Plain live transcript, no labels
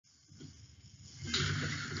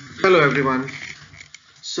Hello everyone.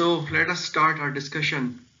 So let us start our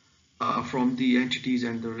discussion from the entities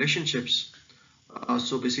and the relationships.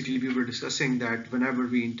 So basically we were discussing that whenever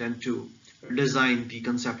we intend to design the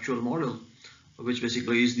conceptual model, which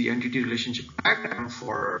basically is the entity relationship diagram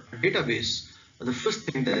for a database, the first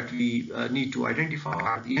thing that we need to identify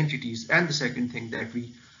are the entities, and the second thing that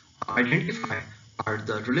we identify are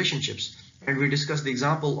the relationships. And we discussed the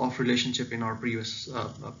example of relationship in our previous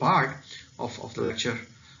part of the lecture.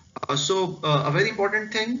 A very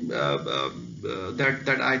important thing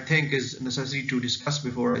that I think is necessary to discuss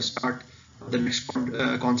before I start the next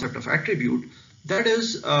concept of attribute, that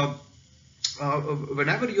is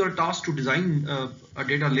whenever you are tasked to design a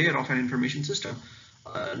data layer of an information system,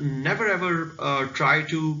 never ever try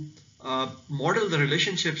to model the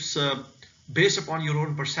relationships based upon your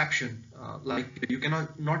own perception. Like you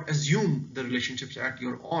cannot not assume the relationships at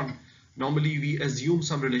your own. Normally we assume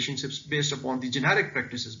some relationships based upon the generic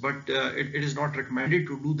practices, but it is not recommended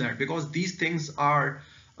to do that, because these things are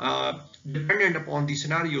dependent upon the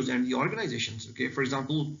scenarios and the organizations. Okay, for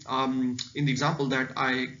example, in the example that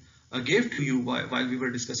I gave to you while we were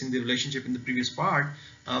discussing the relationship in the previous part,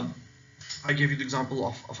 I gave you the example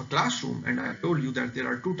of a classroom, and I told you that there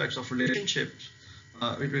are two types of relationships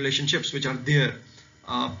which are there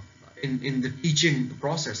in the teaching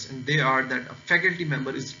process, and they are that a faculty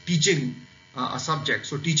member is teaching a subject,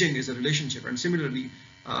 so teaching is a relationship, and similarly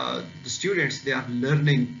the students, they are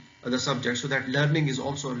learning the subject, so that learning is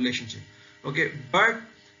also a relationship. Okay, but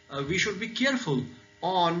we should be careful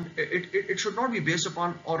on it should not be based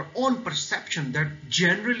upon our own perception that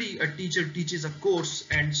generally a teacher teaches a course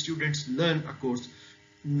and students learn a course.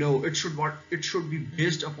 No, it should be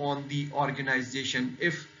based upon the organization.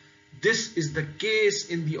 If this is the case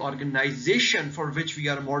in the organization for which we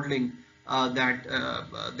are modeling that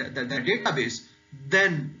database,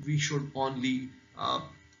 then we should only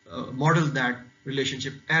model that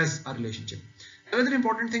relationship as a relationship. Another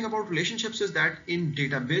important thing about relationships is that in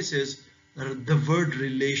databases, the word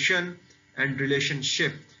relation and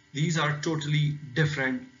relationship, these are totally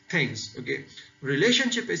different things. Okay,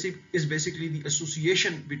 relationship is basically the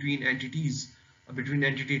association between entities, between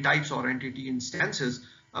entity types or entity instances,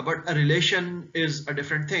 but a relation is a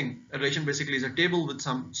different thing. A relation basically is a table with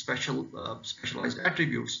some specialized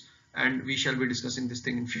attributes, and we shall be discussing this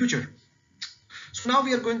thing in future. So now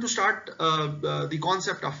we are going to start the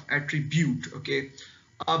concept of attribute. Okay,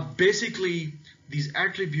 basically these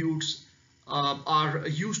attributes are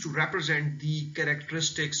used to represent the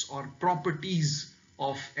characteristics or properties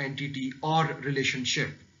of entity or relationship.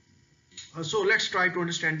 So let's try to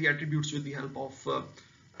understand the attributes with the help of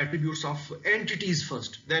attributes of entities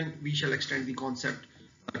first. Then we shall extend the concept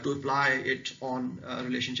to apply it on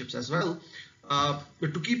relationships as well.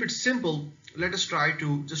 But to keep it simple, let us try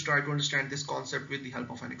to understand this concept with the help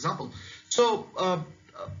of an example. So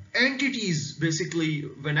entities, basically,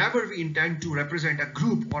 whenever we intend to represent a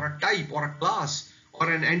group or a type or a class or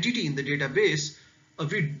an entity in the database,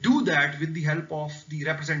 we do that with the help of the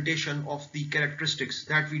representation of the characteristics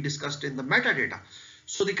that we discussed in the metadata.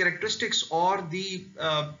 So the characteristics or the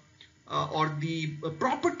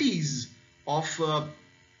properties of a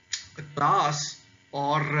class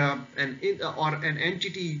or an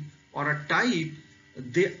entity or a type,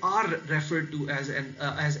 they are referred to as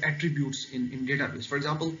attributes in database. For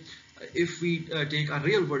example, if we take a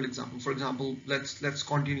real world example, for example, let's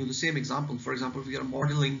continue the same example. For example, we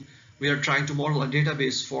are trying to model a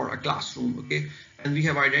database for a classroom. Okay, and we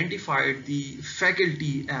have identified the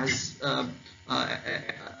faculty as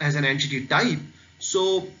an entity type.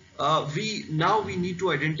 So we need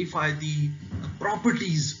to identify the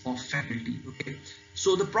properties of faculty. Okay,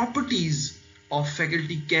 so the properties of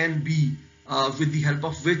faculty can be with the help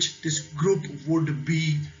of which this group would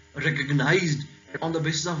be recognized, on the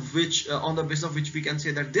basis of which we can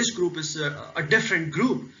say that this group is a different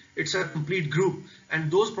group, it's a complete group. And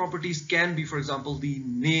those properties can be, for example, the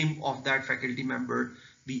name of that faculty member,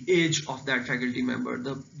 the age of that faculty member,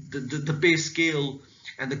 the pay scale,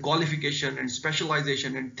 and the qualification and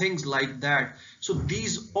specialization and things like that. So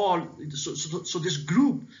these all, so this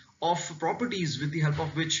group of properties with the help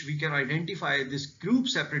of which we can identify this group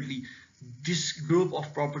separately, this group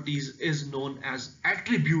of properties is known as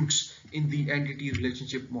attributes in the entity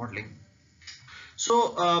relationship modeling.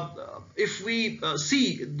 So if we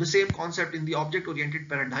see the same concept in the object-oriented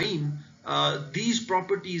paradigm, these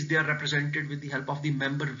properties, they are represented with the help of the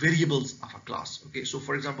member variables of a class. Okay, so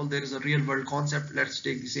for example, there is a real-world concept. Let's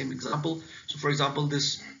take the same example. So for example,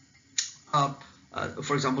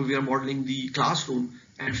 we are modeling the classroom,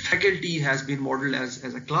 and faculty has been modeled as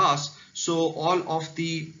a class. So all of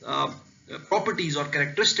the properties or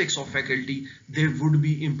characteristics of faculty, they would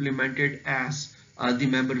be implemented as the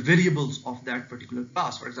member variables of that particular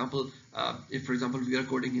class. For example, if for example we are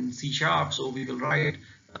coding in C#, so we will write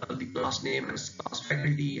the class name as class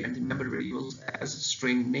faculty and the member variables as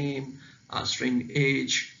string name, string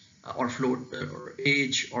age, or float or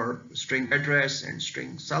age, or string address and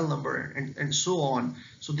string cell number, and so on.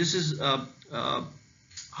 So this is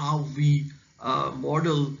how we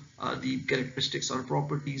model the characteristics or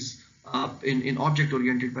properties in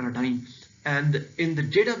object-oriented paradigm. And in the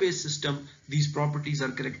database system, these properties or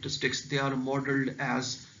characteristics, they are modeled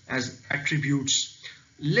as attributes.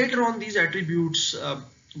 Later on, these attributes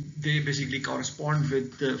they basically correspond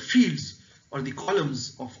with the fields or the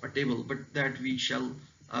columns of a table, but that we shall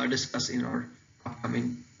discuss in our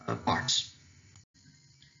upcoming parts.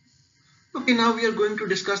 Okay, now we are going to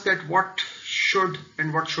discuss that what should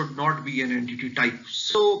and what should not be an entity type.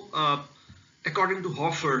 So according to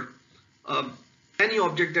Hoffer, any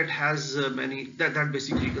object that has that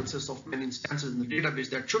basically consists of many instances in the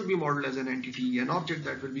database, that should be modeled as an entity. An object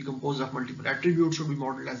that will be composed of multiple attributes should be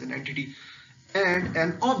modeled as an entity, and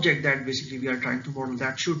an object that basically we are trying to model,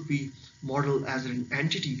 that should be modeled as an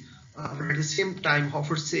entity. But at the same time,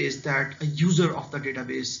 Hoffer says that a user of the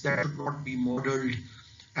database, that should not be modeled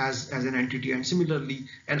as an entity, and similarly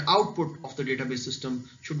an output of the database system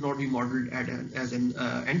should not be modeled as an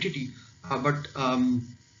entity. But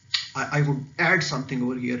I would add something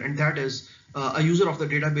over here, and that is a user of the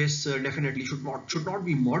database definitely should not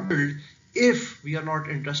be modeled if we are not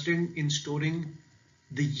interested in storing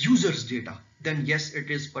the user's data. Then yes,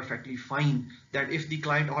 it is perfectly fine that if the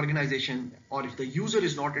client organization or if the user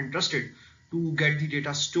is not interested to get the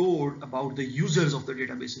data stored about the users of the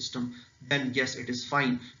database system, then yes, it is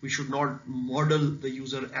fine. We should not model the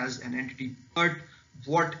user as an entity. But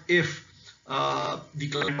what if the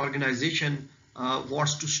client organization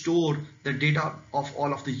wants to store the data of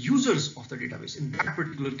all of the users of the database? In that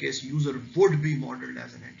particular case, user would be modeled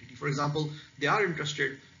as an entity. For example, they are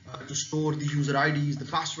interested to store the user IDs, the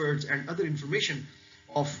passwords, and other information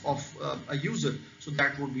of a user, so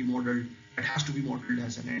that would be modeled. It has to be modeled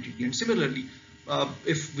as an entity. And similarly,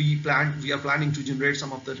 if we are planning to generate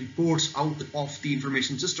some of the reports out of the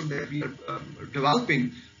information system that we are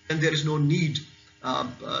developing, then there is no need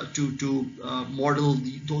to model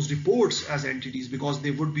those reports as entities, because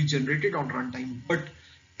they would be generated on runtime. But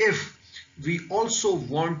if we also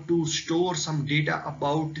want to store some data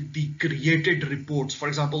about the created reports, for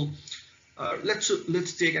example,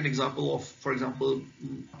 let's take an example of, for example,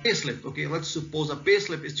 payslip. Okay, let's suppose a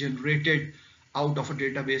payslip is generated out of a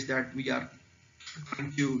database that we are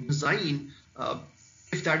trying to design.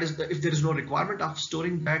 If there is no requirement of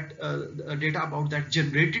storing that data about that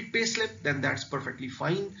generated payslip, then that's perfectly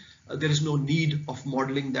fine. There is no need of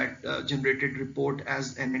modeling that generated report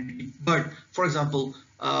as an entity. But for example,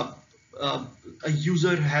 a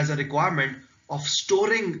user has a requirement of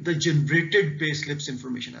storing the generated payslips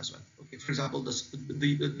information as well. Okay, for example,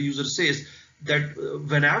 the user says that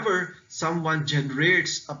whenever someone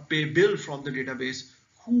generates a pay bill from the database,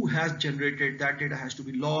 who has generated that data has to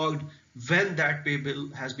be logged. When that pay bill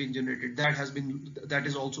has been generated, that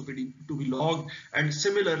is also to be logged. And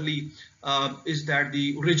similarly, is that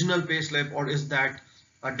the original payslip or is that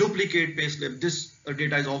a duplicate payslip? This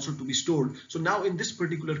data is also to be stored. So now in this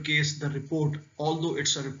particular case, the report, although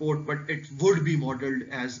it's a report, but it would be modeled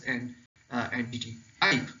as an entity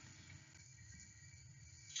type.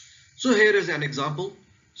 So here is an example.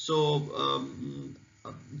 So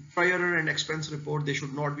prior and expense report, they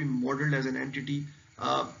should not be modeled as an entity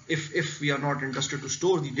if we are not interested to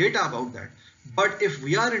store the data about that. But if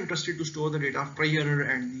we are interested to store the data of prior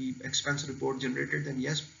and the expense report generated, then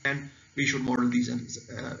yes, and we should model these as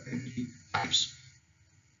entity types.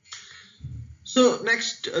 So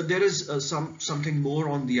next, there is something more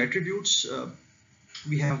on the attributes.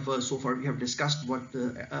 We have so far we have discussed what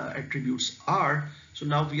the attributes are. So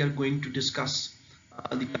now we are going to discuss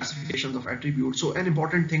the classifications of attributes. So an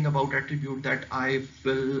important thing about attribute that I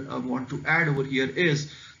will want to add over here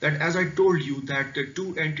is that, as I told you, that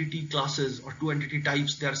two entity classes or two entity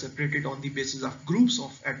types, they are separated on the basis of groups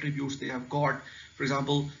of attributes they have got. For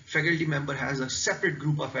example, faculty member has a separate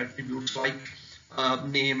group of attributes like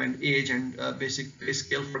name and age and basic pay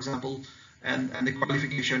scale, for example, and the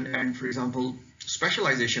qualification and, for example,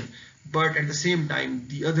 specialization. But at the same time,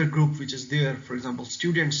 the other group which is there, for example,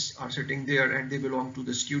 students are sitting there and they belong to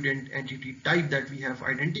the student entity type that we have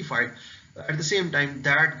identified. At the same time,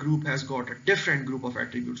 that group has got a different group of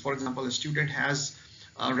attributes. For example, a student has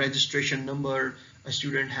a registration number, a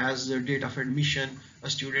student has a date of admission, a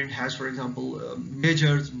student has, for example,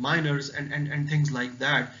 majors, minors, and things like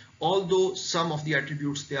that. although some of the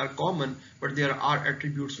attributes they are common, but there are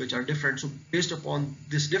attributes which are different. So based upon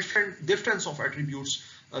this difference of attributes,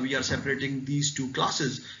 we are separating these two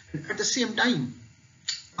classes. And at the same time,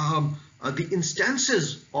 the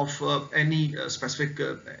instances of any specific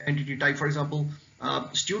entity type, for example,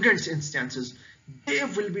 students instances, they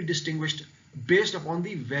will be distinguished based upon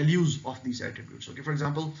the values of these attributes. Okay, for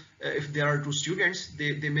example, if there are two students,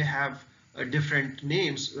 they may have different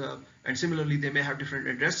names, and similarly they may have different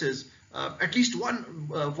addresses. At least one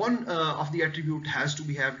of the attribute has to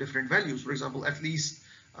have different values. For example, at least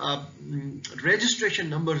registration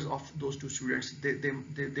numbers of those two students,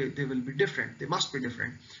 they will be different. They must be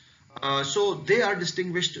different. So they are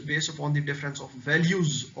distinguished based upon the difference of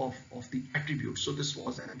values of the attributes. So this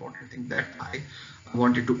was an important thing that I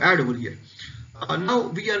wanted to add over here. Now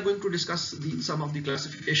we are going to discuss some of the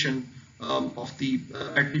classification of the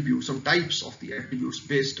attributes, some types of the attributes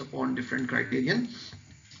based upon different criterion.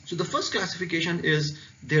 So the first classification is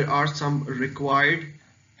there are some required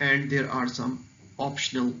and there are some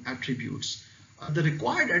optional attributes. The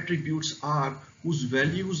required attributes are whose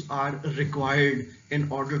values are required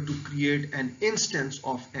in order to create an instance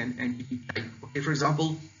of an entity type. Okay, for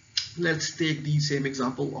example, let's take the same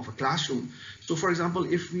example of a classroom. So for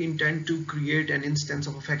example, if we intend to create an instance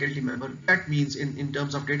of a faculty member, that means in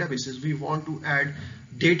terms of databases, we want to add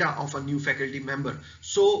data of a new faculty member.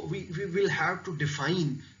 So we will have to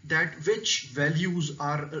define that which values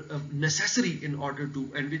are necessary in order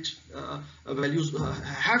to, and which values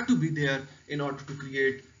have to be there in order to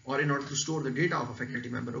create or in order to store the data of a faculty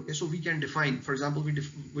member. Okay, so we can define, for example,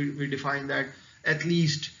 we define that at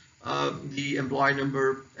least the employee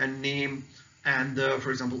number and name and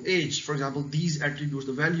for example age. For example, these attributes,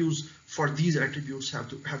 the values for these attributes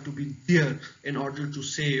have to be there in order to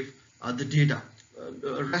save the data.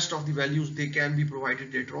 Rest of the values, they can be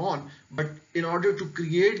provided later on, but in order to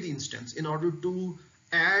create the instance, in order to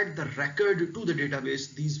add the record to the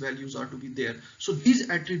database, these values are to be there. So these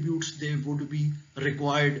attributes, they would be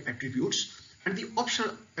required attributes. And the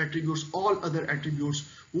optional attributes, all other attributes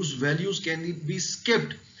whose values can be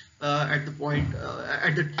skipped at the point,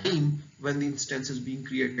 at the time when the instance is being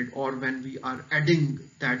created, or when we are adding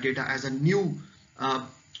that data as a new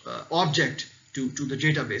object to the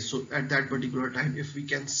database. So at that particular time, if we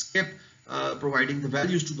can skip providing the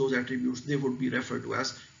values to those attributes, they would be referred to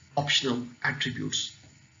as optional attributes.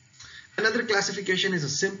 Another classification is a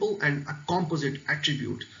simple and a composite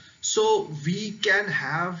attribute. So we can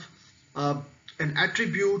have an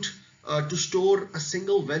attribute to store a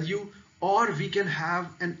single value, or we can have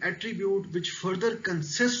an attribute which further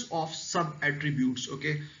consists of sub attributes.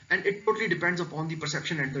 Okay, and it totally depends upon the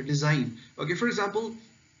perception and the design. Okay, for example,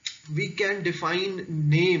 we can define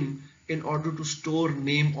name in order to store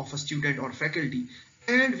name of a student or faculty,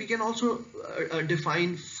 and we can also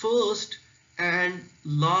define first and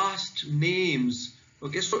last names.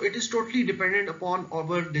 Okay, so it is totally dependent upon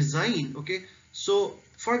our design. Okay, so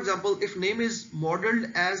for example, if name is modeled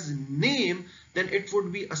as name, then it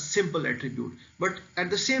would be a simple attribute. But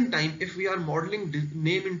at the same time, if we are modeling the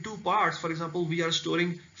name in two parts, for example, we are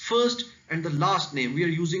storing first and the last name, we are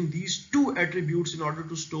using these two attributes in order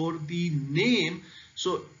to store the name.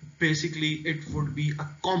 So basically it would be a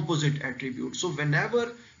composite attribute. So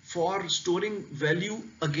whenever for storing value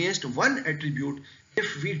against one attribute,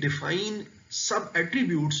 if we define sub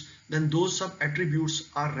attributes, then those sub attributes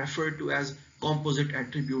are referred to as composite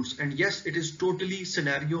attributes. And yes, it is totally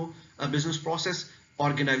scenario, a business process,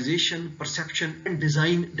 organization, perception, and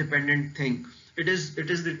design dependent thing. It is the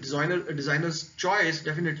designer's choice,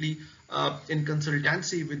 definitely, in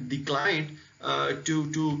consultancy with the client,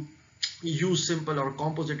 to use simple or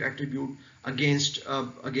composite attribute against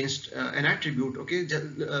an attribute. Okay,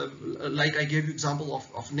 like I gave you example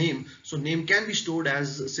of name. So name can be stored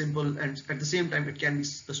as simple, and at the same time it can be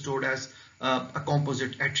stored as a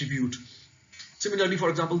composite attribute. Similarly, for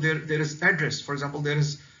example, there is address. For example, there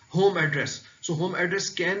is home address. So home address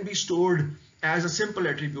can be stored as a simple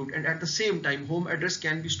attribute, and at the same time home address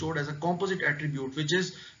can be stored as a composite attribute, which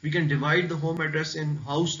is we can divide the home address in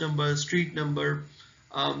house number, street number,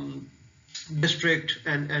 district,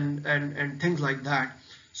 and things like that.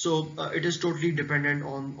 So it is totally dependent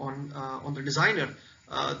on the designer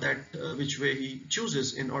that which way he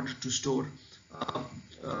chooses in order to store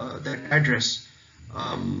that address.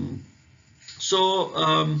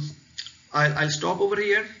 I'll stop over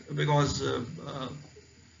here because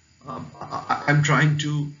I'm trying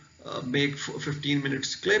to make 15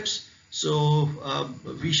 minutes clips. So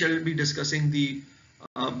we shall be discussing the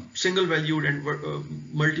single valued and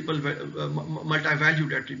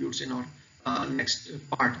multi-valued attributes in our next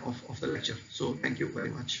part of the lecture. So thank you very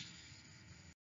much.